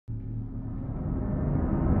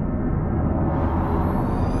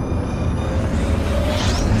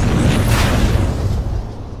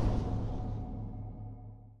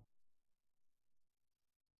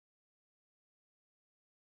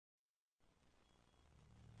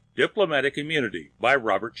Diplomatic Immunity by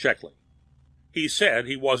Robert Sheckley. He said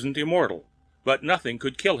he wasn't immortal, but nothing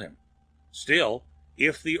could kill him. Still,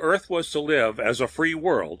 if the Earth was to live as a free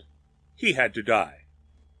world, he had to die.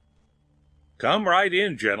 Come right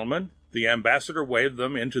in, gentlemen. The ambassador waved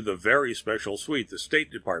them into the very special suite the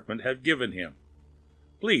State Department had given him.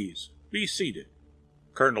 Please, be seated.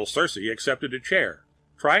 Colonel Cersei accepted a chair,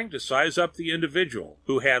 trying to size up the individual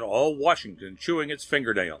who had all Washington chewing its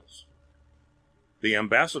fingernails. The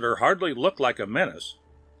ambassador hardly looked like a menace.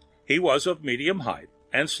 He was of medium height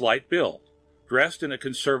and slight build, dressed in a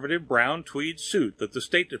conservative brown tweed suit that the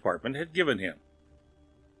State Department had given him.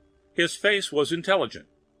 His face was intelligent,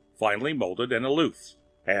 finely molded and aloof.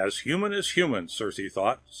 As human, Cersei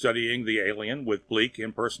thought, studying the alien with bleak,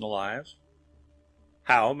 impersonal eyes.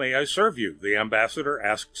 How may I serve you? The ambassador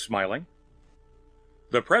asked, smiling.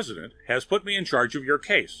 The President has put me in charge of your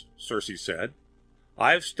case, Cersei said.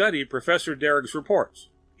 I've studied Professor Derrick's reports.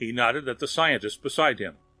 He nodded at the scientist beside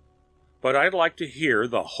him. But I'd like to hear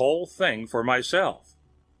the whole thing for myself.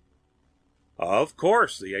 Of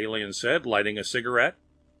course, the alien said, lighting a cigarette.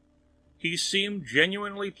 He seemed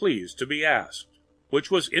genuinely pleased to be asked,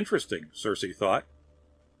 which was interesting, Cersei thought.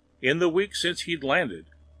 In the week since he'd landed,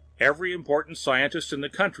 every important scientist in the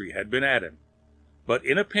country had been at him. But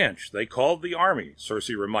in a pinch, they called the army,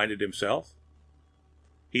 Cersei reminded himself.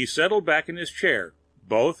 He settled back in his chair,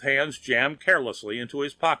 both hands jammed carelessly into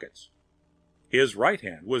his pockets. His right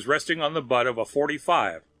hand was resting on the butt of a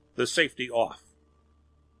 .45, the safety off.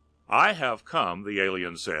 I have come, the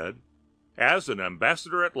alien said, as an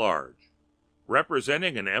ambassador at large,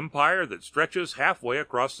 representing an empire that stretches halfway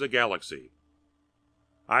across the galaxy.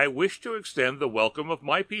 I wish to extend the welcome of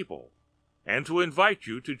my people and to invite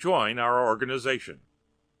you to join our organization.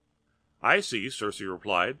 I see, Cersei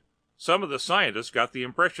replied. Some of the scientists got the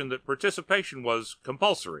impression that participation was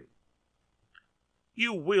compulsory.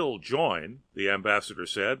 You will join, the ambassador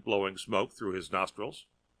said, blowing smoke through his nostrils.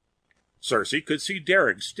 Cersei could see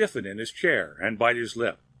Derrick stiffen in his chair and bite his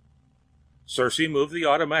lip. Cersei moved the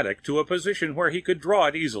automatic to a position where he could draw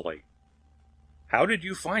it easily. How did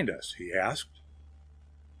you find us? He asked.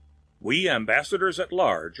 We ambassadors at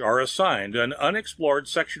large are assigned an unexplored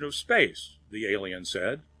section of space, the alien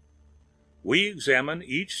said. We examine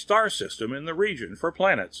each star system in the region for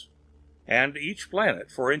planets, and each planet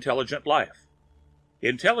for intelligent life.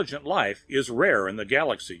 Intelligent life is rare in the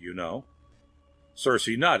galaxy, you know.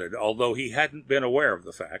 Cersei nodded, although he hadn't been aware of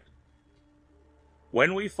the fact.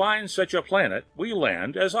 When we find such a planet, we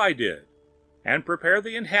land, as I did, and prepare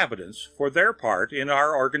the inhabitants for their part in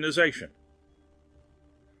our organization.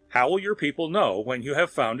 How will your people know when you have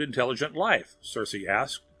found intelligent life? Cersei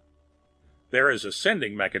asked. There is a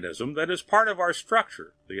sending mechanism that is part of our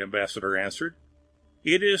structure, the ambassador answered.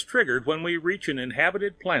 It is triggered when we reach an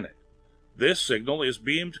inhabited planet. This signal is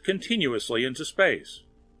beamed continuously into space,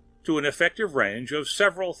 to an effective range of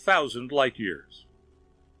several thousand light years.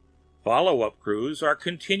 Follow-up crews are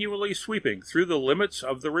continually sweeping through the limits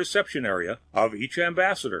of the reception area of each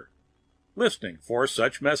ambassador, listening for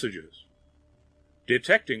such messages.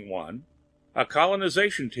 Detecting one, a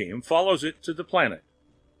colonization team follows it to the planet.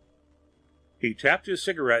 He tapped his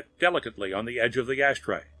cigarette delicately on the edge of the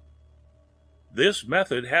ashtray. This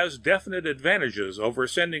method has definite advantages over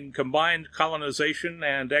sending combined colonization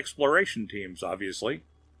and exploration teams, obviously.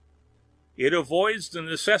 It avoids the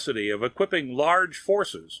necessity of equipping large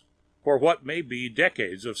forces for what may be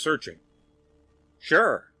decades of searching.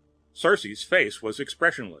 Sure. Cersei's face was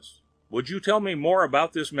expressionless. Would you tell me more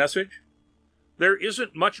about this message? There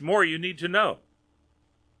isn't much more you need to know.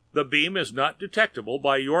 The beam is not detectable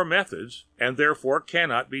by your methods and therefore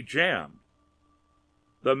cannot be jammed.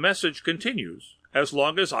 The message continues as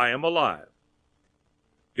long as I am alive.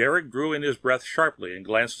 Derrick drew in his breath sharply and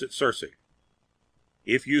glanced at Cersei.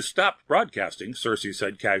 If you stopped broadcasting, Cersei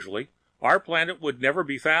said casually, our planet would never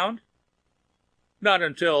be found? Not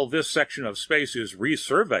until this section of space is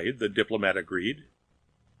resurveyed, the diplomat agreed.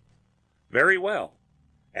 Very well.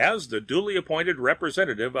 As the duly appointed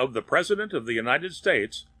representative of the President of the United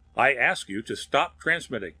States, I ask you to stop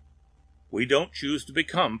transmitting. We don't choose to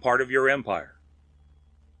become part of your empire.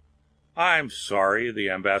 I'm sorry, the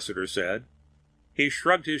ambassador said. He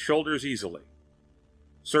shrugged his shoulders easily.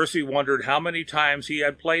 Cersei wondered how many times he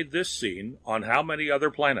had played this scene on how many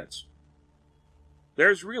other planets.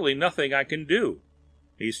 There's really nothing I can do.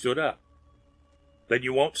 He stood up. Then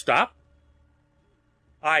you won't stop?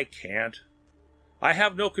 I can't. I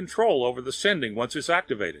have no control over the sending once it's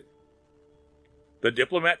activated. The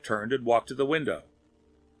diplomat turned and walked to the window.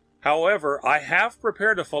 However, I have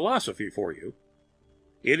prepared a philosophy for you.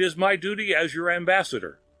 It is my duty as your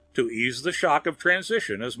ambassador to ease the shock of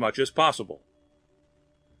transition as much as possible.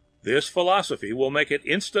 This philosophy will make it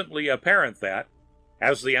instantly apparent that,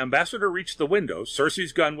 as the ambassador reached the window,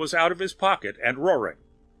 Cersei's gun was out of his pocket and roaring.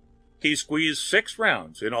 He squeezed 6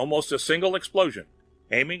 rounds in almost a single explosion,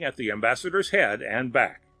 aiming at the ambassador's head and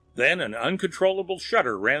back. Then an uncontrollable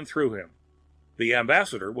shudder ran through him. The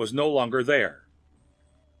ambassador was no longer there.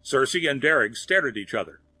 Cersei and Derek stared at each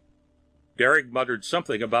other. Derek muttered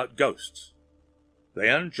something about ghosts.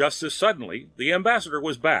 Then, just as suddenly, the ambassador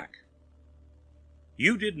was back.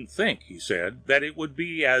 "You didn't think," he said, "that it would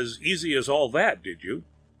be as easy as all that, did you?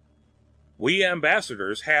 We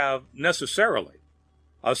ambassadors have, necessarily,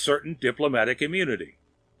 a certain diplomatic immunity."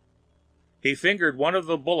 He fingered one of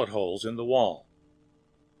the bullet holes in the wall.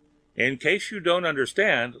 "In case you don't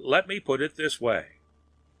understand, let me put it this way.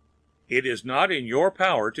 It is not in your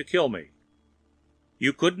power to kill me.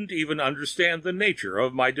 You couldn't even understand the nature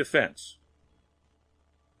of my defense."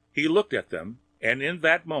 He looked at them, and in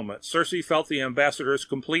that moment Cersei felt the ambassador's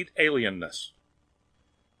complete alienness.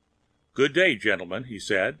 "Good day, gentlemen," he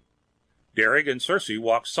said. Derek and Cersei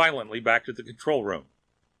walked silently back to the control room.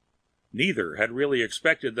 Neither had really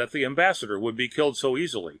expected that the ambassador would be killed so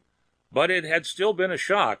easily, but it had still been a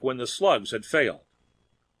shock when the slugs had failed.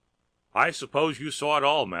 "I suppose you saw it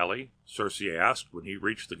all, Mally?" Cersei asked when he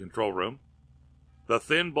reached the control room. The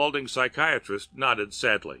thin, balding psychiatrist nodded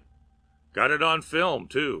sadly. "Got it on film,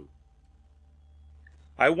 too."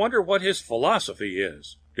 "I wonder what his philosophy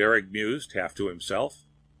is," Derek mused, half to himself.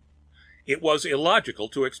 It was illogical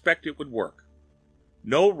to expect it would work.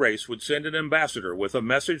 No race would send an ambassador with a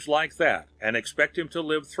message like that and expect him to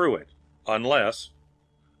live through it, unless...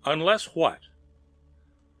 Unless what?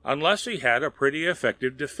 Unless he had a pretty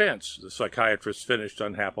effective defense, the psychiatrist finished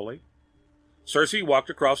unhappily. Cersei walked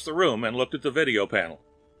across the room and looked at the video panel.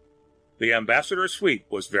 The ambassador's suite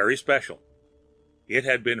was very special. It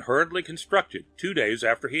had been hurriedly constructed 2 days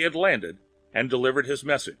after he had landed and delivered his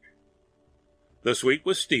message. The suite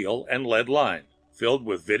was steel and lead-lined, filled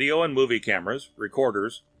with video and movie cameras,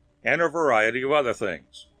 recorders, and a variety of other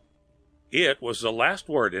things. It was the last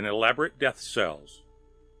word in elaborate death cells.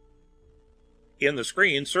 In the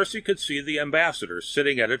screen, Cersei could see the ambassador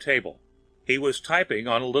sitting at a table. He was typing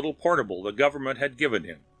on a little portable the government had given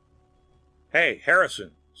him. "Hey,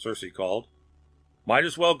 Harrison," Cersei called. "Might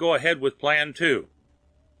as well go ahead with Plan 2.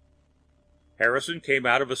 Harrison came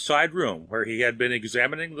out of a side room where he had been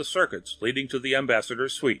examining the circuits leading to the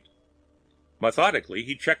ambassador's suite. Methodically,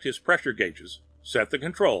 he checked his pressure gauges, set the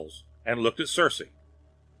controls, and looked at Cersei.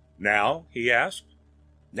 "Now?" he asked.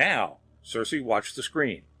 "Now." Cersei watched the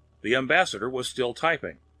screen. The ambassador was still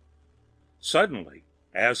typing. Suddenly,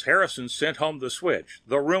 as Harrison sent home the switch,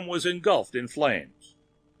 the room was engulfed in flames.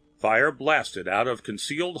 Fire blasted out of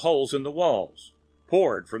concealed holes in the walls,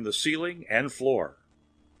 poured from the ceiling and floor.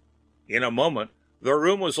 In a moment, the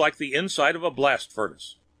room was like the inside of a blast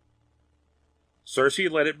furnace.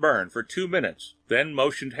 Cersei let it burn for 2 minutes, then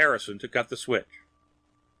motioned Harrison to cut the switch.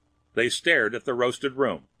 They stared at the roasted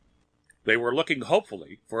room. They were looking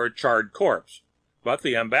hopefully for a charred corpse, but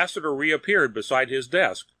the ambassador reappeared beside his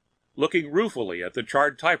desk, looking ruefully at the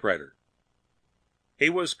charred typewriter. He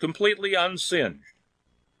was completely unsinged.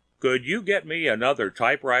 "Could you get me another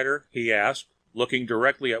typewriter?" he asked, looking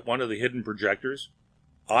directly at one of the hidden projectors.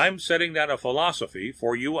 "I'm setting down a philosophy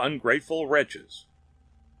for you ungrateful wretches."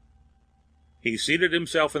 He seated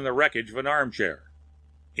himself in the wreckage of an armchair.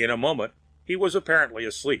 In a moment, he was apparently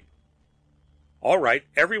asleep. "All right,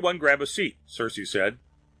 everyone grab a seat," Cersei said.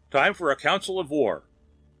 "Time for a council of war."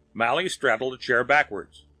 Mally straddled a chair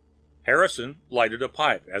backwards. Harrison lighted a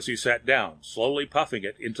pipe as he sat down, slowly puffing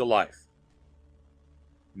it into life.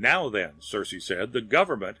 "Now then," Cersei said, "the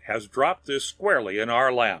government has dropped this squarely in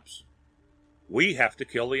our laps. We have to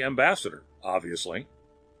kill the ambassador, obviously.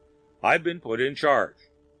 I've been put in charge."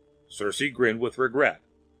 Cersei grinned with regret,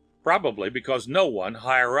 probably because no one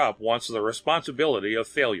higher up wants the responsibility of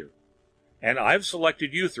failure. "And I've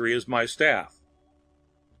selected you 3 as my staff.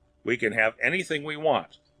 We can have anything we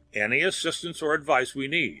want, any assistance or advice we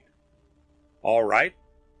need. All right,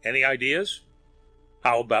 any ideas?"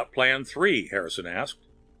 "How about Plan 3? Harrison asked.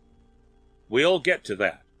 "We'll get to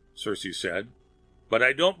that," Cersei said, "but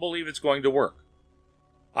I don't believe it's going to work."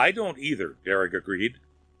 "I don't either," Derek agreed.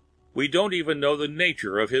 "We don't even know the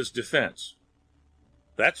nature of his defense."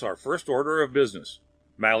 "That's our first order of business.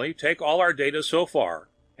 Mally, take all our data so far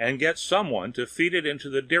and get someone to feed it into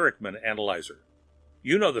the Dirichman analyzer.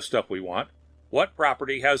 You know the stuff we want. What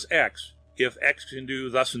property has X if X can do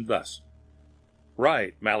thus and thus?"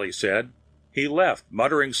 "Right," Mally said. He left,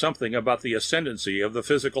 muttering something about the ascendancy of the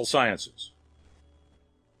physical sciences.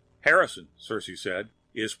 "Harrison," Cersei said,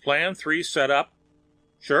 "is Plan 3 set up?"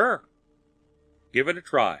 "Sure." "Give it a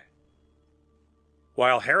try."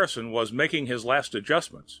 While Harrison was making his last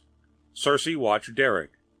adjustments, Cersei watched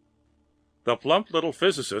Derek. The plump little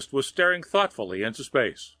physicist was staring thoughtfully into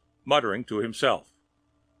space, muttering to himself.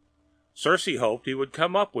 Cersei hoped he would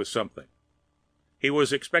come up with something. He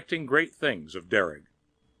was expecting great things of Derek.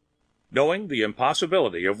 Knowing the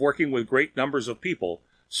impossibility of working with great numbers of people,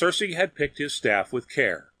 Cersei had picked his staff with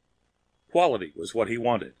care. Quality was what he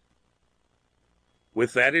wanted.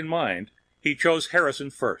 With that in mind, he chose Harrison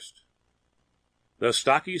first. The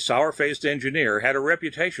stocky, sour-faced engineer had a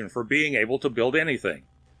reputation for being able to build anything,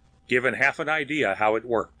 given half an idea how it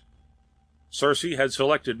worked. Cersei had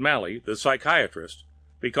selected Mally, the psychiatrist,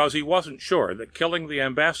 because he wasn't sure that killing the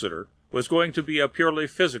ambassador was going to be a purely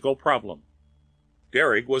physical problem.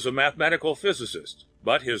 Derek was a mathematical physicist,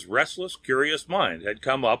 but his restless, curious mind had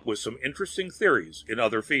come up with some interesting theories in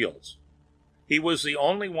other fields. He was the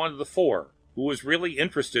only one of the four who was really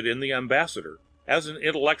interested in the ambassador as an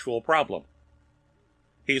intellectual problem.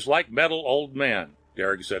 "He's like metal old man,"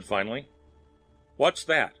 Derek said finally. "What's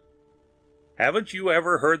that?" "Haven't you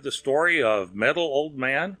ever heard the story of metal old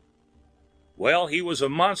man? Well, he was a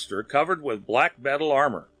monster covered with black metal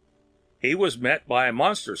armor. He was met by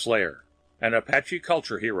Monster Slayer, an Apache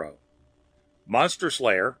culture hero. Monster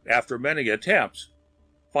Slayer, after many attempts,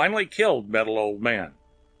 finally killed metal old man."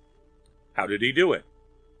 "How did he do it?"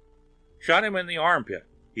 "Shot him in the armpit.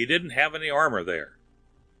 He didn't have any armor there."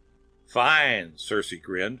 "Fine," Cersei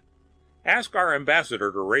grinned. "Ask our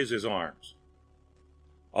ambassador to raise his arms."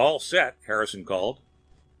 "All set," Harrison called.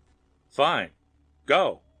 "Fine.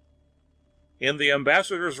 Go." In the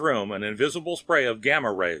ambassador's room, an invisible spray of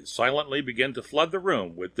gamma rays silently began to flood the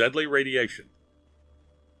room with deadly radiation.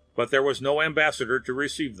 But there was no ambassador to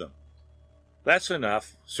receive them. "That's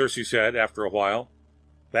enough," Cersei said after a while.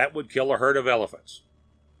 "That would kill a herd of elephants."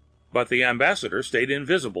 But the ambassador stayed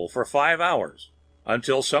invisible for 5 hours,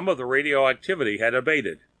 until some of the radioactivity had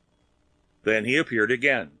abated. Then he appeared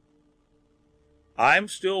again. "I'm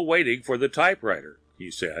still waiting for the typewriter,"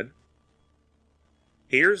 he said.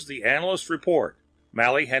 "Here's the analyst's report."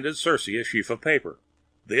 Mally handed Cersei a sheaf of paper.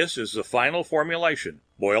 "This is the final formulation,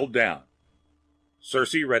 boiled down."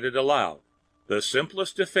 Cersei read it aloud. "The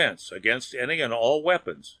simplest defense against any and all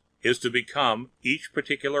weapons is to become each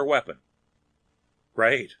particular weapon."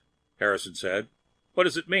 "Great," Harrison said. "What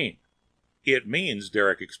does it mean?" "It means,"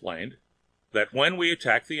 Derek explained, "that when we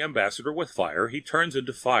attack the ambassador with fire, he turns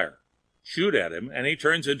into fire. Shoot at him and he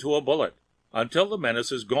turns into a bullet, until the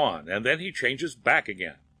menace is gone, and then he changes back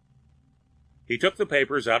again." He took the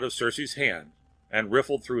papers out of Cersei's hand and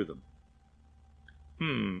riffled through them.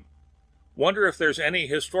 Wonder if there's any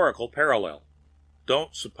historical parallel.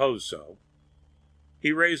 Don't suppose so."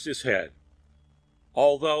 He raised his head.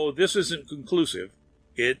 "Although this isn't conclusive,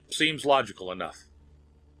 it seems logical enough.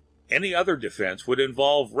 Any other defense would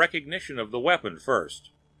involve recognition of the weapon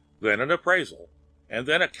first, then an appraisal, and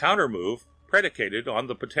then a countermove predicated on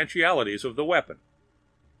the potentialities of the weapon.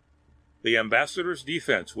 The ambassador's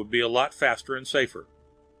defense would be a lot faster and safer.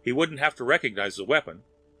 He wouldn't have to recognize the weapon.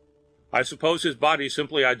 I suppose his body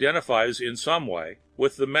simply identifies in some way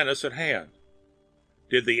with the menace at hand."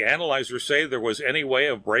 "Did the analyzer say there was any way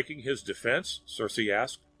of breaking his defense?" Cersei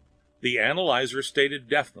asked. "The analyzer stated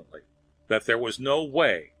definitely that there was no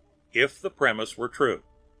way, if the premise were true,"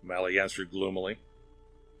 Mally answered gloomily.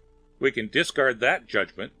 "We can discard that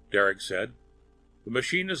judgment," Derek said. "The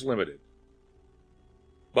machine is limited."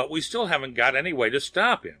 "But we still haven't got any way to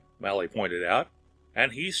stop him," Mally pointed out,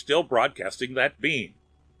 "and he's still broadcasting that beam."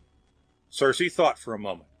 Cersei thought for a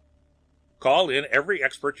moment. "Call in every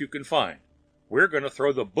expert you can find. We're going to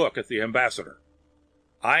throw the book at the ambassador."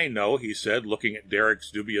 "I know," he said, looking at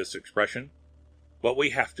Derek's dubious expression, "but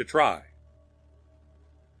we have to try."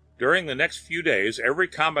 During the next few days, every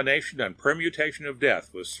combination and permutation of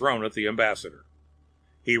death was thrown at the ambassador.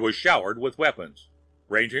 He was showered with weapons,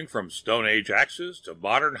 ranging from Stone Age axes to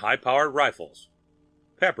modern high-powered rifles,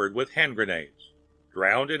 peppered with hand grenades,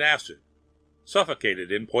 drowned in acid,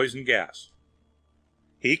 suffocated in poison gas.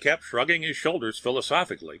 He kept shrugging his shoulders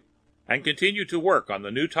philosophically and continued to work on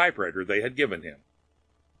the new typewriter they had given him.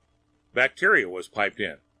 Bacteria was piped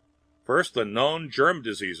in, first the known germ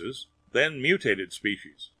diseases, then mutated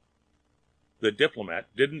species. The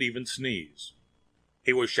diplomat didn't even sneeze.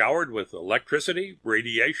 He was showered with electricity,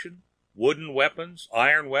 radiation, wooden weapons,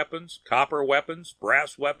 iron weapons, copper weapons,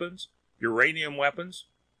 brass weapons, uranium weapons,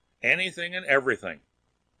 anything and everything,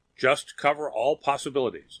 just to cover all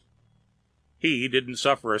possibilities. He didn't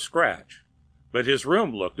suffer a scratch, but his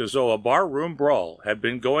room looked as though a barroom brawl had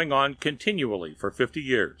been going on continually for 50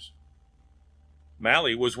 years.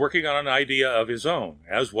 Mally was working on an idea of his own,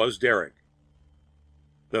 as was Derek.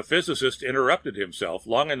 The physicist interrupted himself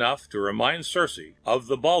long enough to remind Circe of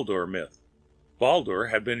the Baldur myth. Baldur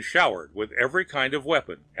had been showered with every kind of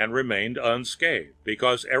weapon and remained unscathed,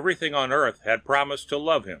 because everything on Earth had promised to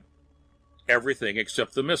love him. Everything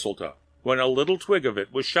except the mistletoe. When a little twig of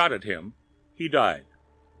it was shot at him, he died.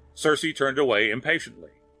 Circe turned away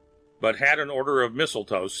impatiently, but had an order of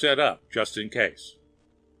mistletoe set up just in case.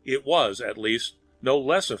 It was, at least, no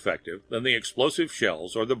less effective than the explosive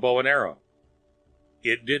shells or the bow and arrow.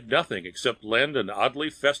 It did nothing except lend an oddly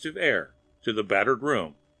festive air to the battered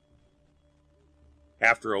room.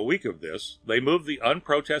 After a week of this, they moved the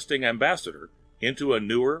unprotesting ambassador into a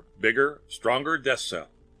newer, bigger, stronger death cell.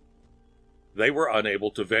 They were unable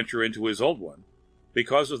to venture into his old one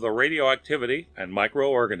because of the radioactivity and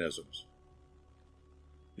microorganisms.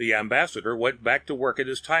 The ambassador went back to work at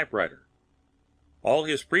his typewriter. All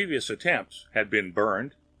his previous attempts had been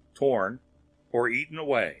burned, torn, or eaten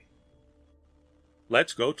away.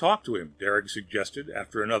 "Let's go talk to him," Derek suggested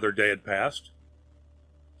after another day had passed.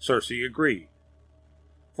 Circe agreed.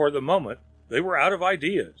 For the moment, they were out of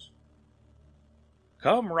ideas.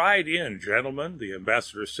 "Come right in, gentlemen," the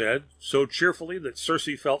ambassador said, so cheerfully that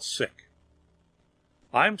Circe felt sick.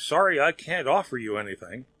 "I'm sorry I can't offer you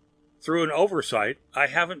anything. Through an oversight, I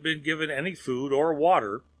haven't been given any food or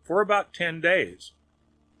water for about 10 days.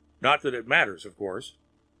 Not that it matters, of course."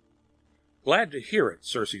 "Glad to hear it,"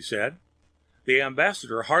 Circe said. The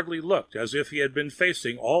ambassador hardly looked as if he had been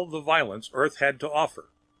facing all the violence Earth had to offer.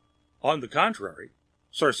 On the contrary,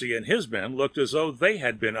 Circe and his men looked as though they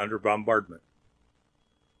had been under bombardment.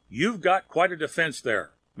 "You've got quite a defense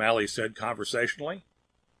there," Mally said conversationally.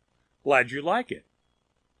 "Glad you like it."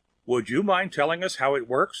 "Would you mind telling us how it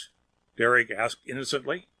works?" Derek asked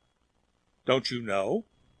innocently. "Don't you know?"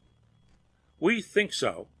 "We think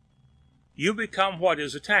so. You become what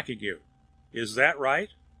is attacking you. Is that right?"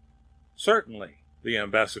 "Certainly," the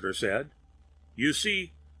ambassador said. "You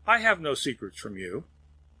see, I have no secrets from you."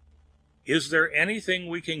 "Is there anything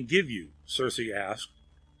we can give you," Circe asked,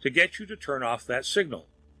 "to get you to turn off that signal?"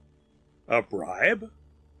 "A bribe?"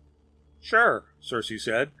 "Sure," Circe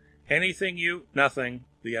said. "Anything you—" "Nothing,"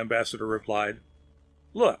 the ambassador replied.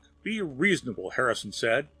 "Look, be reasonable," Harrison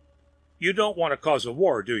said. "You don't want to cause a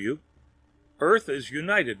war, do you? Earth is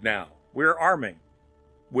united now. We're arming."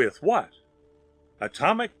 "With what?"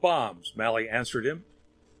 "Atomic bombs," Mally answered him.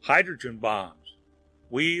 "Hydrogen bombs.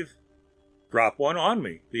 We've—" "Drop one on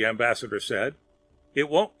me," the ambassador said. "It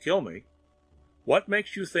won't kill me. What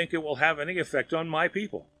makes you think it will have any effect on my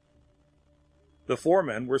people?" The four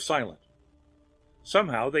men were silent.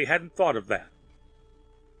 Somehow they hadn't thought of that.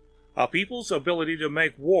 "A people's ability to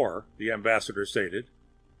make war," the ambassador stated,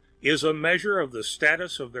 "is a measure of the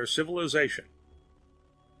status of their civilization.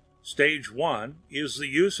 Stage 1 is the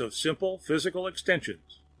use of simple physical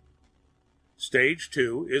extensions. Stage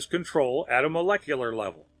 2 is control at a molecular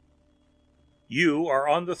level. You are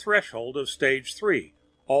on the threshold of Stage 3,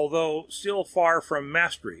 although still far from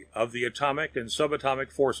mastery of the atomic and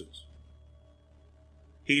subatomic forces."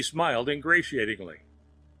 He smiled ingratiatingly.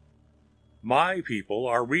 "My people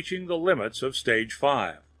are reaching the limits of Stage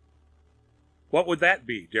 5. "What would that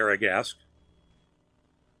be?" Derek asked.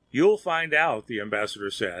 "You'll find out," the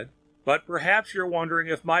ambassador said, "but perhaps you're wondering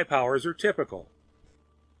if my powers are typical.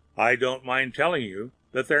 I don't mind telling you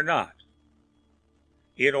that they're not.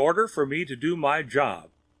 In order for me to do my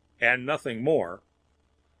job, and nothing more,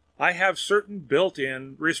 I have certain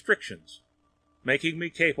built-in restrictions, making me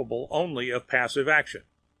capable only of passive action."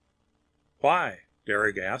 "Why?"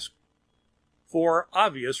 Derek asked. "For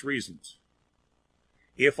obvious reasons.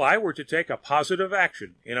 If I were to take a positive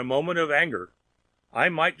action in a moment of anger, I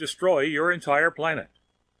might destroy your entire planet."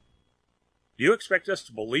 "Do you expect us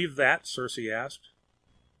to believe that?" Circe asked.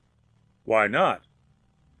 "Why not?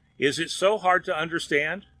 Is it so hard to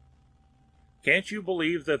understand? Can't you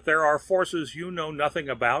believe that there are forces you know nothing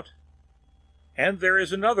about? And there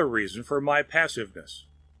is another reason for my passiveness.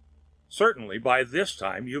 Certainly by this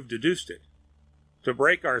time you've deduced it. To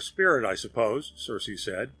break our spirit, I suppose," Circe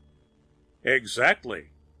said.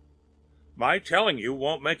 "Exactly. My telling you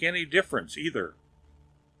won't make any difference either.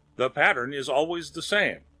 The pattern is always the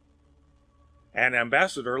same. An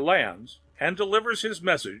ambassador lands and delivers his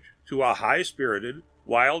message to a high-spirited,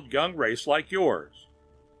 wild young race like yours.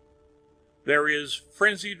 There is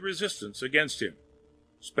frenzied resistance against him,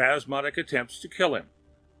 spasmodic attempts to kill him.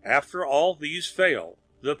 After all these fail,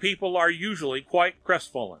 the people are usually quite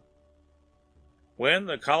crestfallen. When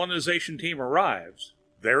the colonization team arrives,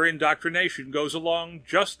 their indoctrination goes along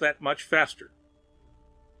just that much faster."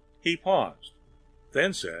 He paused,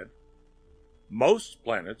 then said, "Most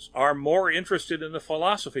planets are more interested in the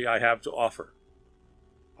philosophy I have to offer.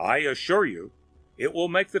 I assure you, It will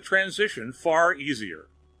make the transition far easier."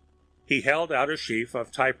 He held out a sheaf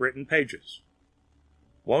of typewritten pages.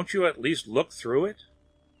 "Won't you at least look through it?"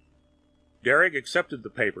 Derek accepted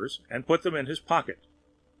the papers and put them in his pocket.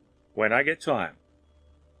 "When I get time."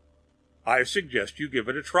 "I suggest you give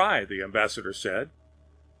it a try," the ambassador said.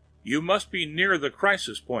 "You must be near the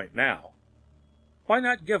crisis point now. Why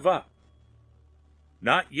not give up?"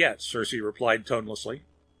 "Not yet," Circe replied tonelessly.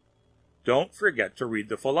 "Don't forget to read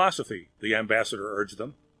the philosophy," the ambassador urged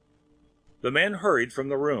them. The men hurried from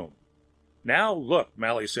the room. "Now look,"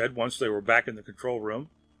 Mally said once they were back in the control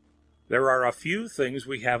room. "There are a few things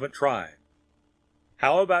we haven't tried.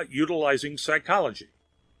 How about utilizing psychology?"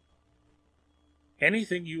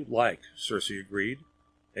 "Anything you like," Circe agreed,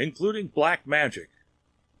 "including black magic.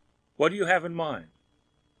 What do you have in mind?"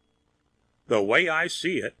 "The way I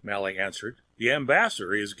see it," Mally answered, "the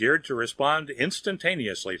ambassador is geared to respond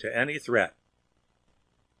instantaneously to any threat.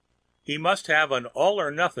 He must have an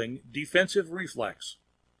all-or-nothing defensive reflex.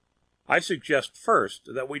 I suggest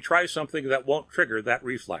first that we try something that won't trigger that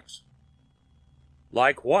reflex."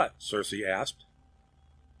 "Like what?" Circe asked.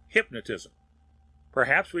 "Hypnotism.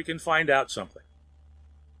 Perhaps we can find out something."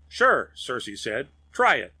 "Sure," Circe said.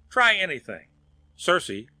 "Try it. Try anything."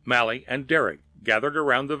 Circe, Mally, and Derek gathered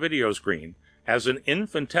around the video screen as an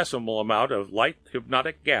infinitesimal amount of light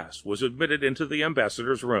hypnotic gas was admitted into the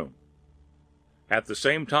ambassador's room. At the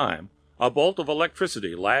same time, a bolt of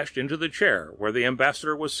electricity lashed into the chair where the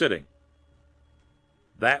ambassador was sitting.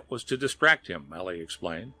 "That was to distract him," Mally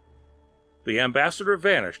explained. The ambassador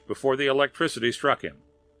vanished before the electricity struck him,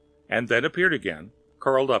 and then appeared again,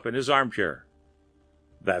 curled up in his armchair.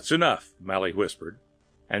 "That's enough," Mally whispered,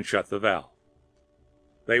 and shut the valve.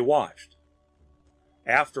 They watched.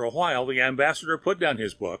 After a while, the ambassador put down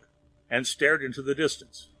his book and stared into the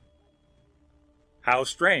distance. "How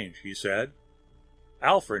strange," he said.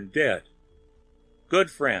 "Alfred dead. Good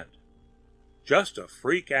friend. Just a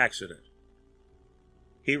freak accident.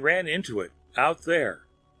 He ran into it out there.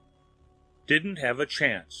 Didn't have a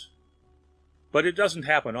chance. But it doesn't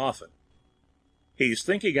happen often." "He's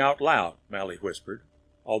thinking out loud," Mally whispered,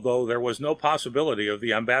 although there was no possibility of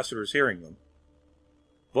the ambassador's hearing them.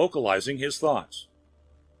 "Vocalizing his thoughts.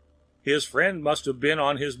 His friend must have been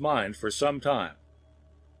on his mind for some time."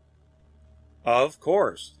 "Of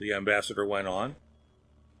course," the ambassador went on.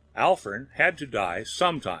 "Alfred had to die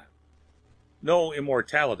sometime. No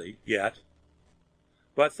immortality yet.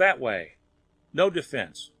 But that way, no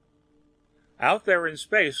defense. Out there in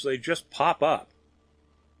space, they just pop up.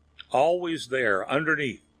 Always there,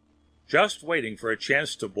 underneath, just waiting for a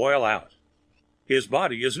chance to boil out. His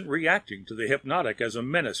body isn't reacting to the hypnotic as a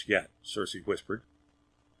menace yet," Circe whispered.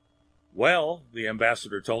 "Well," the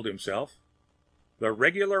ambassador told himself, "the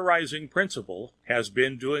regularizing principle has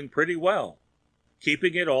been doing pretty well,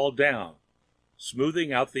 keeping it all down,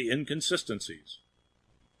 smoothing out the inconsistencies."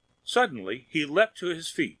 Suddenly, he leapt to his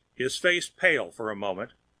feet, his face pale for a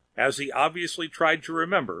moment, as he obviously tried to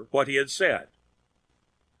remember what he had said.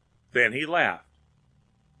 Then he laughed.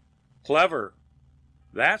 "Clever.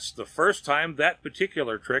 That's the first time that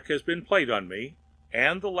particular trick has been played on me,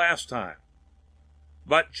 and the last time.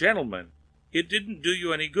 But, gentlemen, it didn't do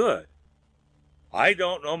you any good. I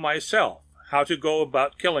don't know myself how to go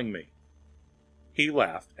about killing me." He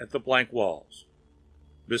laughed at the blank walls.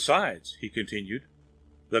 "Besides," he continued,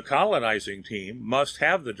 "the colonizing team must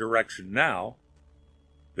have the direction now.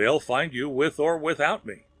 They'll find you with or without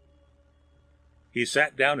me." He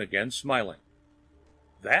sat down again, smiling.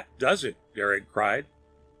 "That does it," Derek cried.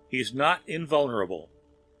 "He's not invulnerable.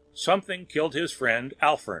 Something killed his friend,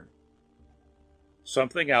 Alfred."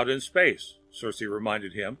 "Something out in space," Circe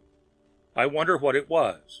reminded him. "I wonder what it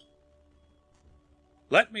was."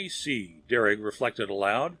 "Let me see," Derek reflected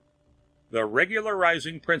aloud. "The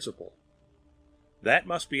regularizing principle. That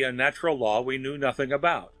must be a natural law we knew nothing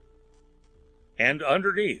about. And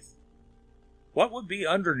underneath. What would be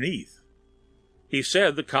underneath?" "He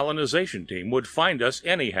said the colonization team would find us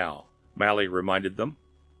anyhow," Mally reminded them.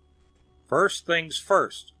 "First things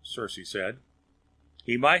first," Circe said.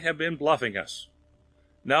 "He might have been bluffing us.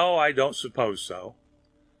 No, I don't suppose so.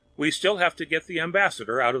 We still have to get the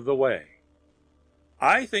ambassador out of the way."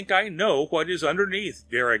 "I think I know what is underneath,"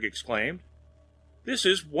 Derek exclaimed. "This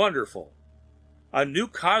is wonderful. A new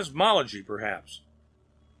cosmology, perhaps."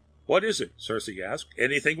 "What is it?" Circe asked.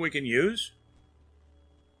 "Anything we can use?"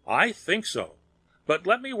 "I think so. But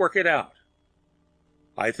let me work it out.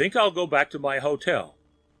 I think I'll go back to my hotel.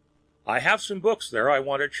 I have some books there I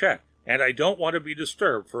want to check, and I don't want to be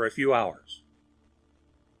disturbed for a few hours."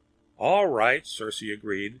 "All right," Circe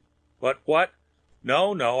agreed. "But what—"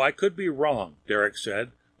 No, I could be wrong," Derek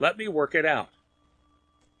said. "Let me work it out."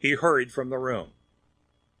 He hurried from the room.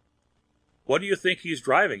 What do you think he's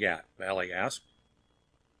driving at? Mally asked.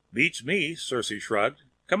 Beats me, Cersei shrugged.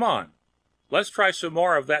 Come on, let's try some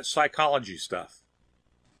more of that psychology stuff.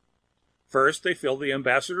 First, they filled the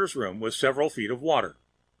ambassador's room with several feet of water.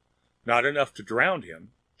 Not enough to drown him,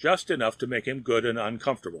 just enough to make him good and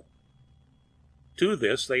uncomfortable. To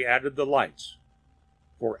this, they added the lights.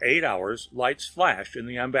 For 8 hours, lights flashed in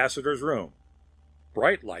the ambassador's room.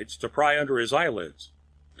 Bright lights to pry under his eyelids,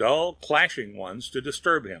 dull, clashing ones to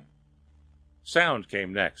disturb him. Sound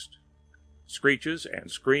came next. Screeches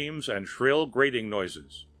and screams and shrill grating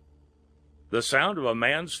noises. The sound of a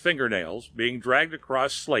man's fingernails being dragged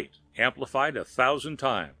across slate, amplified 1,000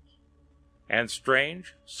 times. And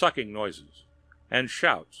strange, sucking noises, and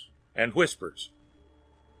shouts, and whispers.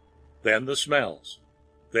 Then the smells.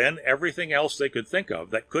 Then everything else they could think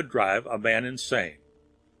of that could drive a man insane.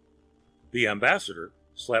 The ambassador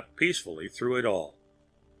slept peacefully through it all.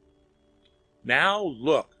 Now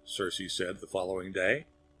look, Cersei said the following day.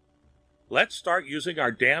 Let's start using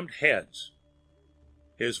our damned heads.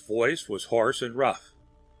 His voice was hoarse and rough.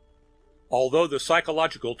 Although the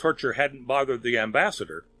psychological torture hadn't bothered the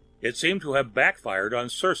ambassador, it seemed to have backfired on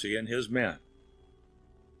Cersei and his men.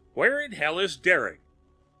 Where in hell is Derek?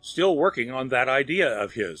 Still working on that idea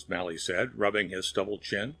of his, Mally said, rubbing his stubbled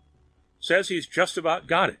chin. Says he's just about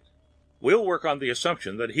got it. We'll work on the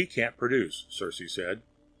assumption that he can't produce, Cersei said.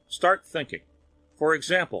 Start thinking. For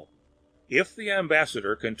example, if the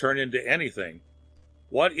ambassador can turn into anything,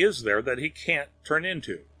 what is there that he can't turn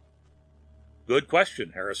into? Good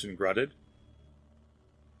question, Harrison grunted.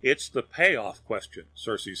 It's the payoff question,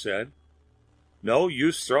 Cersei said. No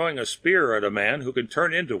use throwing a spear at a man who can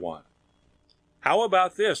turn into one. How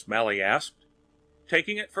about this, Mally asked.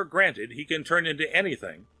 Taking it for granted he can turn into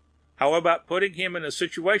anything, how about putting him in a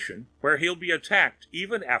situation where he'll be attacked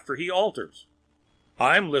even after he alters?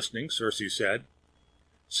 I'm listening, Cersei said.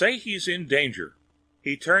 Say he's in danger.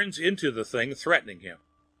 He turns into the thing threatening him.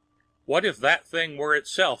 What if that thing were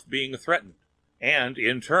itself being threatened, and,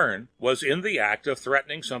 in turn, was in the act of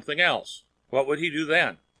threatening something else? What would he do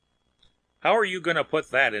then? How are you going to put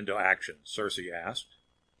that into action? Cersei asked.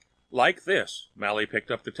 Like this. Mally picked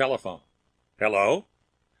up the telephone. Hello?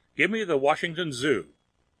 Give me the Washington Zoo.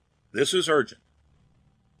 This is urgent.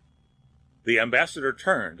 The ambassador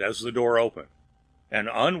turned as the door opened. An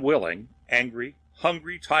unwilling, angry,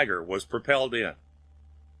 hungry tiger was propelled in.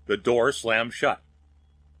 The door slammed shut.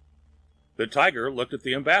 The tiger looked at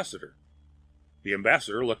the ambassador. The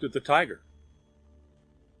ambassador looked at the tiger.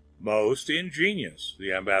 Most ingenious,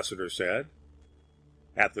 the ambassador said.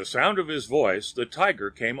 At the sound of his voice, the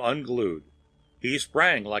tiger came unglued. He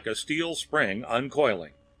sprang like a steel spring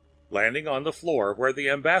uncoiling, landing on the floor where the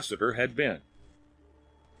ambassador had been.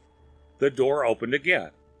 The door opened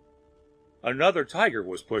again. Another tiger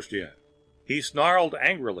was pushed in. He snarled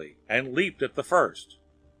angrily and leaped at the first.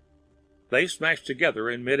 They smashed together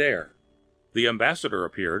in midair. The ambassador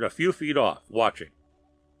appeared a few feet off, watching.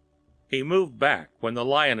 He moved back when the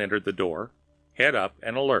lion entered the door, head up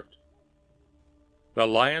and alert. The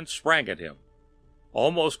lion sprang at him,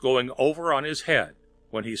 almost going over on his head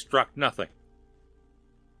when he struck nothing.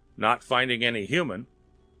 Not finding any human,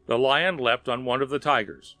 the lion leapt on one of the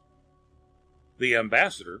tigers. The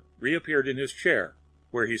ambassador reappeared in his chair,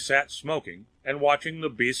 where he sat smoking and watching the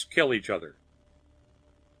beasts kill each other.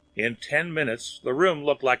 In 10 minutes, the room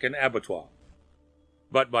looked like an abattoir.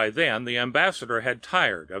 But by then, the ambassador had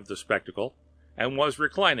tired of the spectacle and was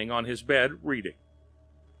reclining on his bed reading.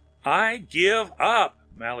 I give up,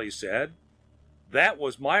 Mally said. That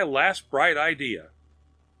was my last bright idea.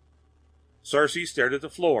 Cersei stared at the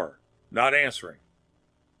floor, not answering.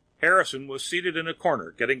 Harrison was seated in a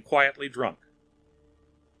corner, getting quietly drunk.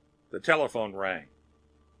 The telephone rang.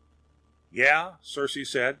 Yeah, Cersei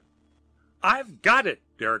said. I've got it,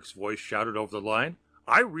 Derek's voice shouted over the line.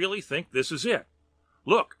 I really think this is it.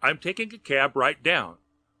 Look, I'm taking a cab right down.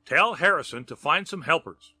 Tell Harrison to find some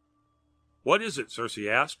helpers. What is it? Cersei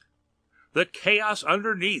asked. The chaos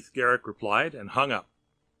underneath, Garrick replied, and hung up.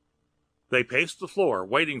 They paced the floor,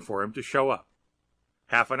 waiting for him to show up.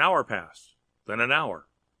 Half an hour passed, then an hour.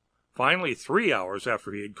 Finally, 3 hours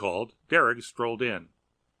after he had called, Derek strolled in.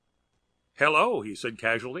 Hello, he said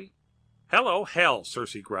casually. Hello, hell,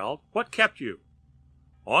 Cersei growled. What kept you?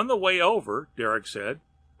 On the way over, Derek said,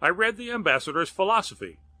 I read the ambassador's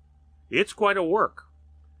philosophy. It's quite a work.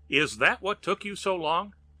 Is that what took you so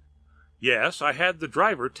long? Yes, I had the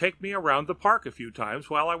driver take me around the park a few times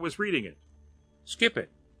while I was reading it. Skip it.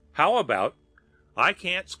 How about... I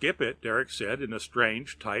can't skip it, Derek said in a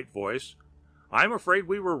strange, tight voice. I'm afraid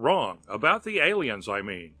we were wrong, about the aliens, I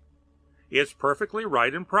mean. It's perfectly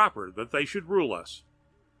right and proper that they should rule us.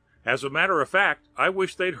 As a matter of fact, I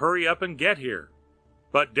wish they'd hurry up and get here.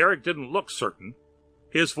 But Derek didn't look certain.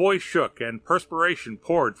 His voice shook and perspiration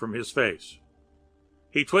poured from his face.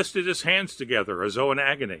 He twisted his hands together as though in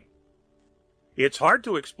agony. It's hard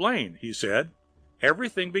to explain, he said.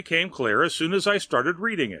 Everything became clear as soon as I started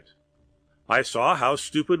reading it. I saw how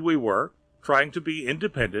stupid we were, trying to be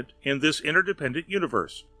independent in this interdependent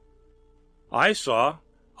universe. I saw,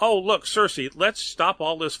 oh, look, Circe, let's stop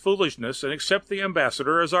all this foolishness and accept the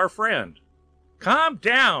ambassador as our friend. Calm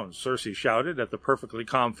down, Circe shouted at the perfectly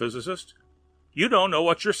calm physicist. You don't know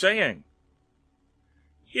what you're saying.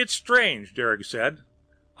 It's strange, Derek said.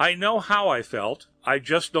 I know how I felt. I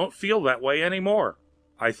just don't feel that way anymore,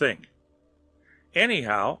 I think.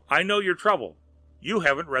 Anyhow, I know your trouble. You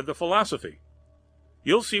haven't read the philosophy.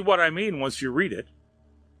 You'll see what I mean once you read it.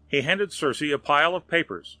 He handed Circe a pile of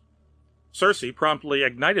papers. Circe promptly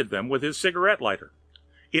ignited them with his cigarette lighter.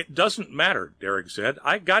 It doesn't matter, Derek said.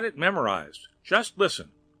 I got it memorized. Just listen.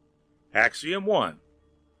 Axiom 1.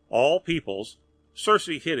 All peoples. Circe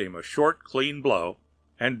hit him a short, clean blow,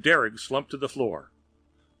 and Derek slumped to the floor.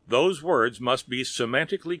 Those words must be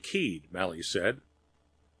semantically keyed, Mally said.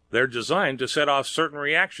 They're designed to set off certain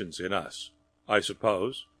reactions in us, I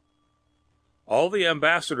suppose. All the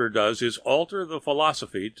ambassador does is alter the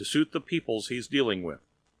philosophy to suit the peoples he's dealing with.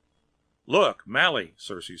 Look, Mally,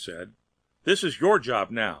 Circe said, this is your job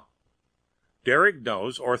now. Derek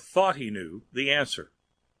knows, or thought he knew, the answer.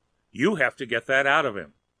 You have to get that out of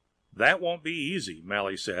him. That won't be easy,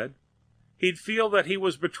 Mally said. He'd feel that he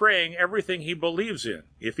was betraying everything he believes in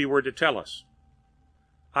if he were to tell us.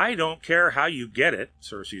 I don't care how you get it,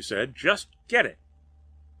 Circe said. Just get it.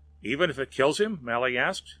 Even if it kills him? Mally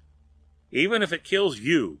asked. Even if it kills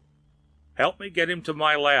you. Help me get him to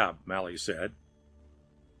my lab, Mally said.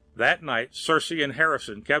 That night, Circe and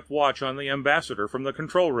Harrison kept watch on the ambassador from the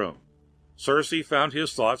control room. Circe found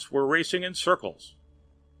his thoughts were racing in circles.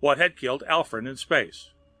 What had killed Alfred in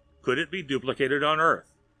space? Could it be duplicated on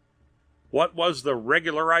Earth? What was the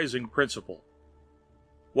regularizing principle?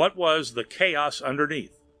 What was the chaos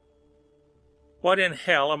underneath? What in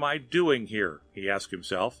hell am I doing here? He asked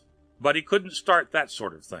himself, but he couldn't start that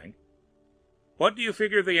sort of thing. What do you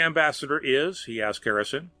figure the ambassador is? He asked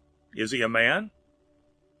Harrison. Is he a man?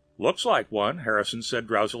 Looks like one, Harrison said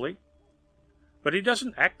drowsily. But he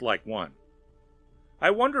doesn't act like one.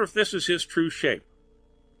 I wonder if this is his true shape.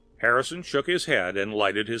 Harrison shook his head and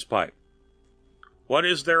lighted his pipe. What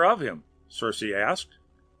is there of him? Circe asked.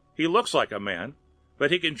 He looks like a man,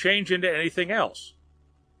 but he can change into anything else.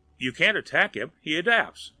 You can't attack him, he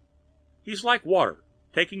adapts. He's like water,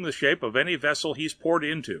 taking the shape of any vessel he's poured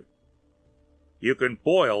into. You can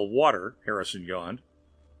boil water, Harrison yawned.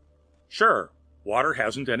 Sure, water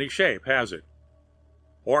hasn't any shape, has it?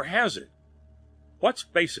 Or has it? What's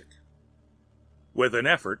basic? With an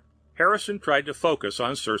effort, Harrison tried to focus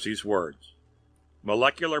on Circe's words.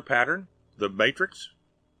 Molecular pattern? The matrix?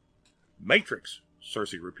 Matrix,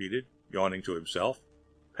 Circe repeated, yawning to himself.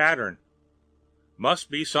 Pattern.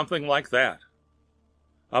 Must be something like that.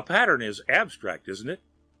 A pattern is abstract, isn't it?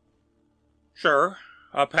 Sure,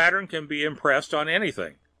 a pattern can be impressed on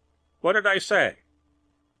anything. What did I say?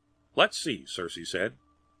 Let's see, Circe said.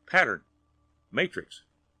 Pattern. Matrix.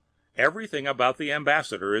 Everything about the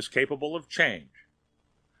ambassador is capable of change.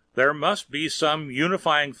 There must be some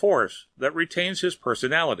unifying force that retains his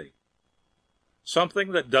personality.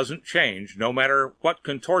 Something that doesn't change no matter what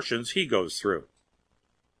contortions he goes through.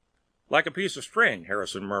 Like a piece of string,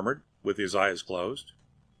 Harrison murmured, with his eyes closed.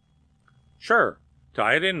 Sure,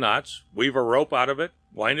 tie it in knots, weave a rope out of it,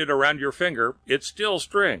 wind it around your finger, it's still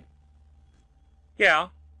string. Yeah,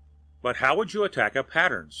 but how would you attack a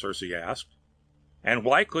pattern, Circe asked. And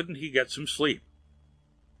why couldn't he get some sleep?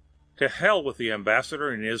 To hell with the ambassador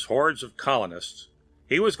and his hordes of colonists.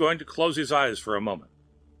 He was going to close his eyes for a moment.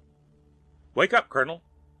 Wake up, Colonel.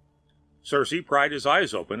 Circe pried his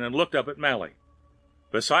eyes open and looked up at Mally.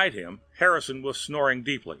 Beside him, Harrison was snoring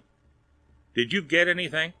deeply. Did you get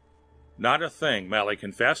anything? Not a thing, Mally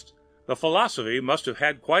confessed. The philosophy must have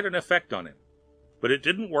had quite an effect on him, but it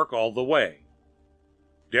didn't work all the way.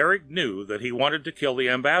 Derek knew that he wanted to kill the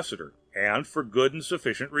ambassador, and for good and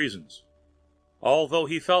sufficient reasons. Although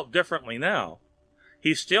he felt differently now,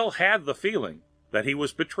 he still had the feeling that he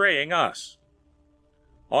was betraying us.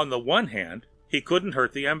 On the one hand, he couldn't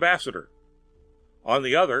hurt the ambassador. On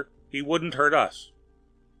the other, he wouldn't hurt us.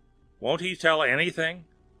 Won't he tell anything?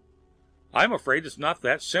 I'm afraid it's not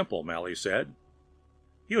that simple, Mally said.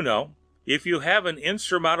 You know, if you have an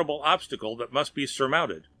insurmountable obstacle that must be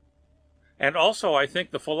surmounted. And also I think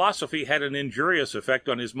the philosophy had an injurious effect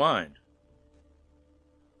on his mind.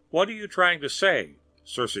 What are you trying to say?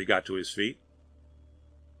 Circe got to his feet.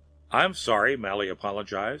 I'm sorry, Mally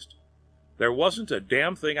apologized. There wasn't a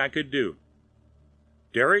damn thing I could do.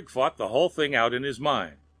 Derek fought the whole thing out in his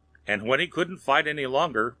mind, and when he couldn't fight any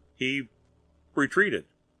longer, he retreated.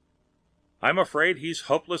 I'm afraid he's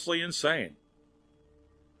hopelessly insane.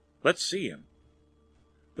 Let's see him.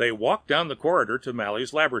 They walked down the corridor to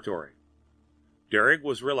Mally's laboratory. Derek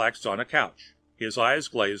was relaxed on a couch, his eyes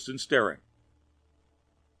glazed and staring.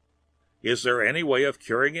 Is there any way of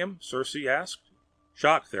curing him? Circe asked.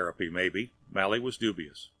 Shock therapy, maybe. Mally was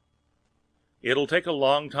dubious. It'll take a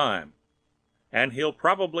long time, and he'll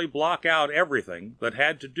probably block out everything that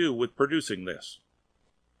had to do with producing this.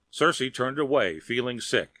 Circe turned away, feeling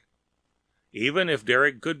sick. Even if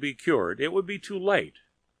Derek could be cured, it would be too late.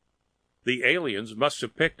 The aliens must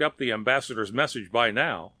have picked up the ambassador's message by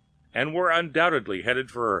now, and were undoubtedly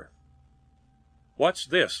headed for Earth. What's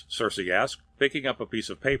this? Circe asked, picking up a piece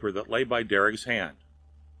of paper that lay by Derek's hand.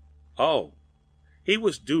 Oh, he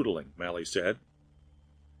was doodling, Mally said.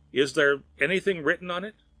 Is there anything written on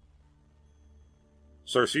it?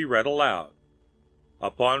 Circe read aloud.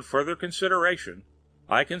 Upon further consideration,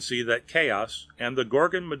 I can see that Chaos and the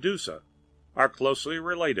Gorgon Medusa are closely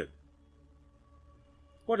related.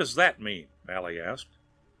 What does that mean? Mally asked.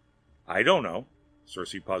 I don't know,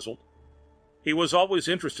 Circe puzzled. He was always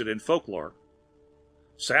interested in folklore.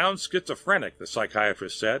 Sounds schizophrenic, the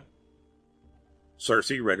psychiatrist said.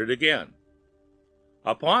 Circe read it again.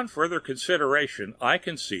 Upon further consideration, I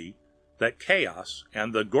can see that Chaos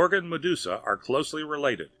and the Gorgon Medusa are closely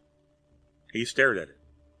related. He stared at it.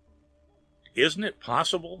 Isn't it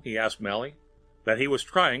possible, he asked Mally, that he was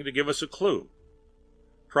trying to give us a clue?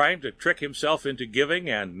 Trying to trick himself into giving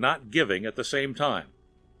and not giving at the same time?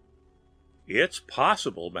 It's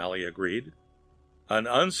possible, Mally agreed. An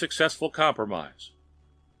unsuccessful compromise.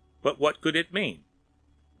 But what could it mean?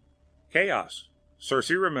 Chaos.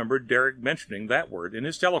 Circe remembered Derek mentioning that word in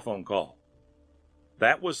his telephone call.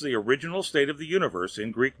 That was the original state of the universe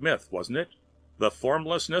in Greek myth, wasn't it? The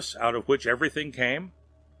formlessness out of which everything came?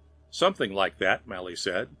 Something like that, Mally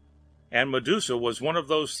said. And Medusa was one of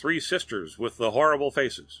those three sisters with the horrible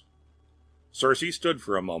faces. Circe stood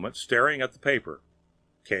for a moment, staring at the paper.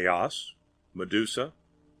 Chaos, Medusa,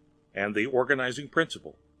 and the organizing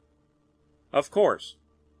principle. Of course.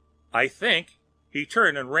 I think he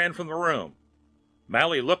turned and ran from the room.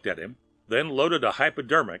 Mally looked at him, then loaded a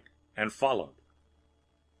hypodermic and followed.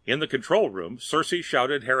 In the control room, Circe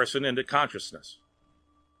shouted Harrison into consciousness.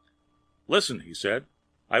 Listen, he said.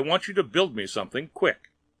 I want you to build me something quick.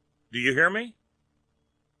 Do you hear me?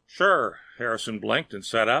 Sure, Harrison blinked and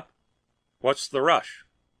sat up. What's the rush?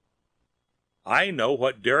 I know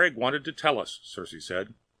what Derek wanted to tell us, Circe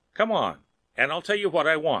said. Come on, and I'll tell you what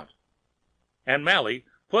I want. And Mally,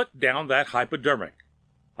 put down that hypodermic.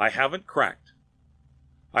 I haven't cracked.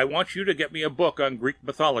 I want you to get me a book on Greek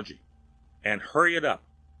mythology. And hurry it up.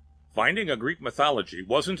 Finding a Greek mythology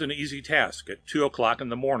wasn't an easy task at 2 o'clock in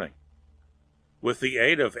the morning. With the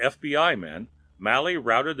aid of FBI men, Mally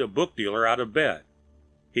routed a book dealer out of bed.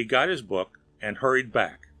 He got his book and hurried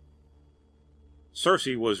back. Circe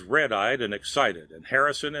was red-eyed and excited, and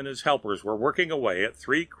Harrison and his helpers were working away at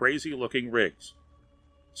 3 crazy-looking rigs.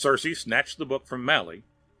 Circe snatched the book from Mally,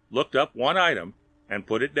 looked up one item, and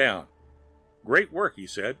put it down. Great work, he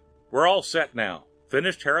said. We're all set now.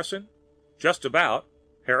 Finished, Harrison? Just about.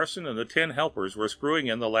 Harrison and the 10 helpers were screwing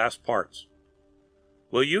in the last parts.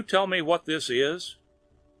 Will you tell me what this is?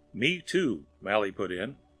 Me too, Mally put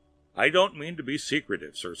in. I don't mean to be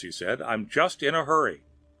secretive, Circe said. I'm just in a hurry.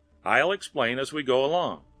 I'll explain as we go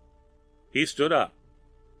along. He stood up.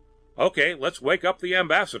 Okay, let's wake up the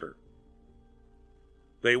ambassador.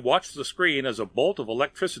 They watched the screen as a bolt of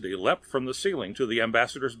electricity leapt from the ceiling to the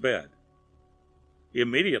ambassador's bed.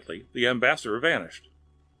 Immediately, the ambassador vanished.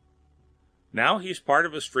 Now he's part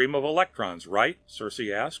of a stream of electrons, right? Circe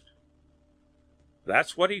asked.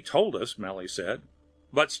 That's what he told us, Mally said.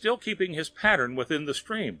 But still keeping his pattern within the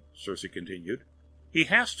stream, Circe continued. He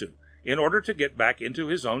has to, in order to get back into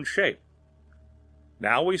his own shape.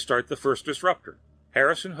 Now we start the first disruptor.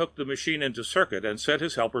 Harrison hooked the machine into circuit and sent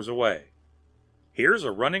his helpers away. Here's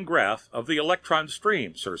a running graph of the electron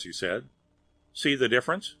stream, Circe said. See the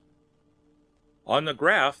difference? On the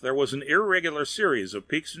graph, there was an irregular series of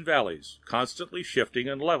peaks and valleys, constantly shifting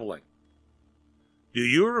and leveling. Do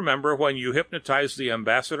you remember when you hypnotized the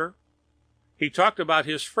ambassador? He talked about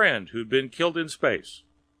his friend who'd been killed in space.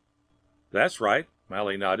 That's right,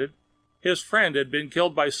 Mally nodded. His friend had been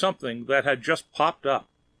killed by something that had just popped up.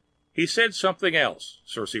 He said something else,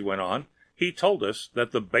 Circe went on. He told us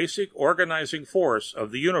that the basic organizing force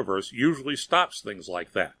of the universe usually stops things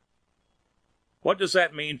like that. What does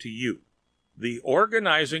that mean to you? The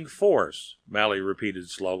organizing force, Mally repeated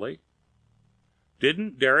slowly.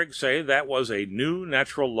 Didn't Derek say that was a new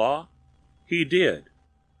natural law? He did.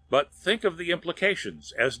 But think of the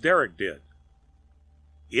implications, as Derek did.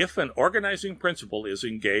 If an organizing principle is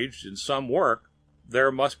engaged in some work,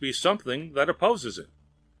 there must be something that opposes it.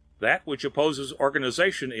 That which opposes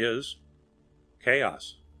organization is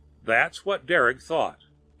chaos. That's what Derek thought,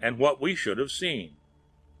 and what we should have seen.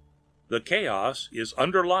 The chaos is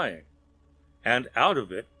underlying, and out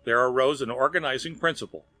of it there arose an organizing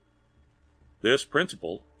principle. This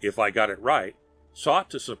principle, if I got it right, sought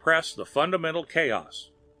to suppress the fundamental chaos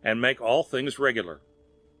and make all things regular.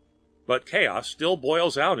 But chaos still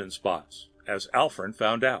boils out in spots, as Alfred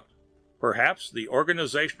found out. Perhaps the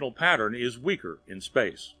organizational pattern is weaker in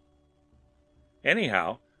space.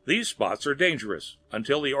 Anyhow, these spots are dangerous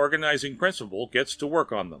until the organizing principle gets to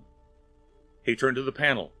work on them. He turned to the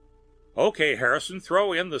panel. Okay, Harrison,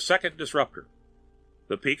 throw in the second disruptor.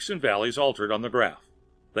 The peaks and valleys altered on the graph.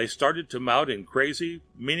 They started to mount in crazy,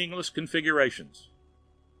 meaningless configurations.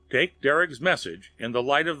 Take Derek's message in the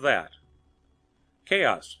light of that.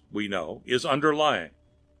 Chaos, we know, is underlying.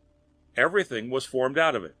 Everything was formed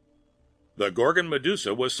out of it. The Gorgon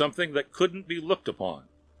Medusa was something that couldn't be looked upon.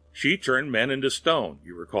 She turned men into stone,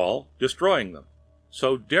 you recall, destroying them.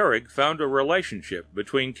 So Derek found a relationship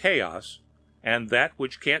between chaos and that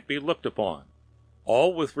which can't be looked upon.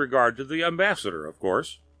 All with regard to the ambassador, of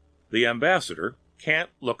course. The ambassador can't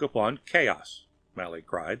look upon chaos, Mally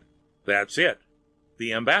cried. That's it.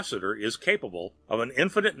 The ambassador is capable of an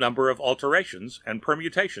infinite number of alterations and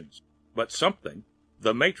permutations, but something,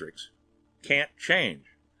 the matrix, can't change,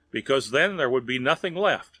 because then there would be nothing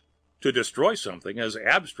left. To destroy something as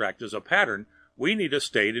abstract as a pattern, we need a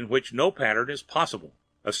state in which no pattern is possible,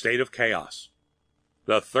 a state of chaos.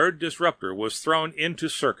 The third disruptor was thrown into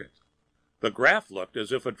circuit. The graph looked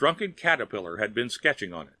as if a drunken caterpillar had been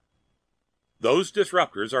sketching on it. Those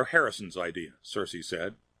disruptors are Harrison's idea, Cersei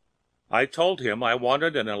said. I told him I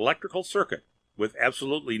wanted an electrical circuit with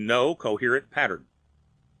absolutely no coherent pattern.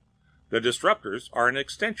 The disruptors are an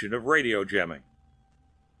extension of radio jamming.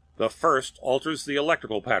 The first alters the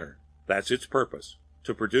electrical pattern. That's its purpose,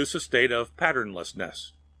 to produce a state of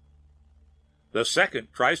patternlessness. The second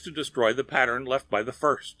tries to destroy the pattern left by the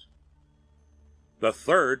first. The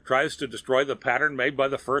third tries to destroy the pattern made by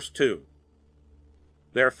the first two.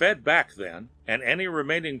 They're fed back then, and any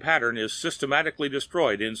remaining pattern is systematically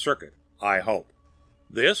destroyed in circuit, I hope.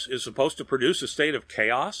 This is supposed to produce a state of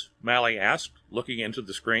chaos? Mally asked, looking into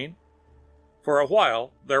the screen. For a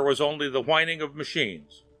while, there was only the whining of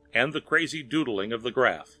machines and the crazy doodling of the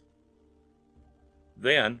graph.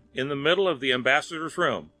 Then, in the middle of the ambassador's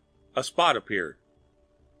room, a spot appeared.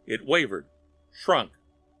 It wavered, shrunk,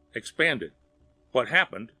 expanded. What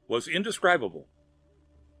happened was indescribable.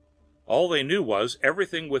 All they knew was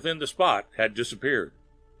everything within the spot had disappeared.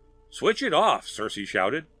 Switch it off, Cersei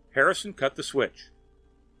shouted. Harrison cut the switch.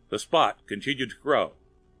 The spot continued to grow.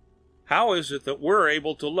 How is it that we're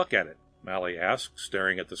able to look at it? Mally asked,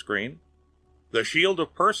 staring at the screen. The shield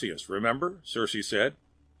of Perseus, remember? Cersei said.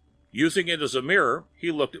 Using it as a mirror,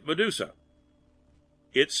 he looked at Medusa.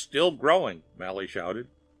 It's still growing, Mally shouted.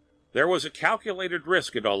 There was a calculated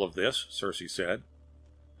risk in all of this, Cersei said.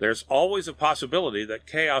 There's always a possibility that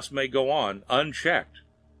chaos may go on unchecked.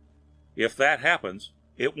 If that happens,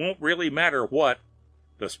 it won't really matter what.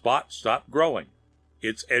 The spot stopped growing.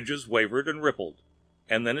 Its edges wavered and rippled,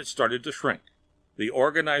 and then it started to shrink. The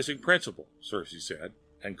organizing principle, Cersei said,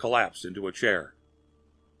 and collapsed into a chair.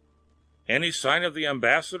 Any sign of the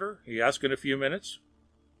ambassador? He asked in a few minutes.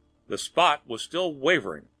 The spot was still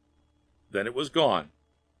wavering. Then it was gone.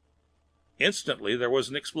 Instantly there was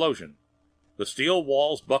an explosion. The steel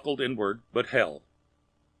walls buckled inward, but held.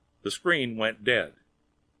 The screen went dead.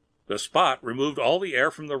 The spot removed all the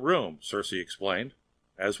air from the room, Cersei explained,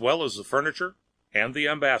 as well as the furniture and the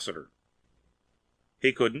ambassador.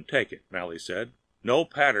 He couldn't take it, Mally said. No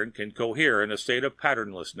pattern can cohere in a state of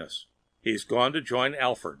patternlessness. He's gone to join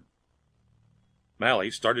Alfred.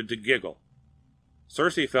 Mally started to giggle.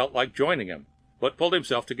 Cersei felt like joining him, but pulled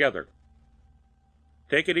himself together.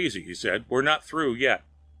 Take it easy, he said. We're not through yet.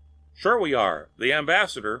 Sure we are. The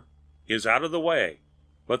ambassador is out of the way,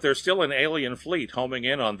 but there's still an alien fleet homing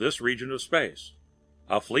in on this region of space.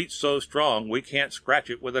 A fleet so strong we can't scratch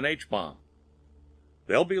it with an H-bomb.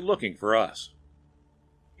 They'll be looking for us.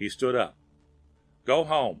 He stood up. Go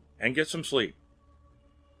home and get some sleep.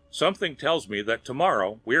 Something tells me that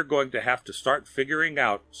tomorrow we're going to have to start figuring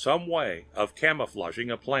out some way of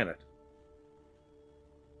camouflaging a planet.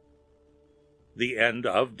 The End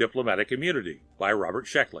of Diplomatic Immunity by Robert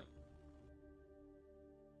Sheckley.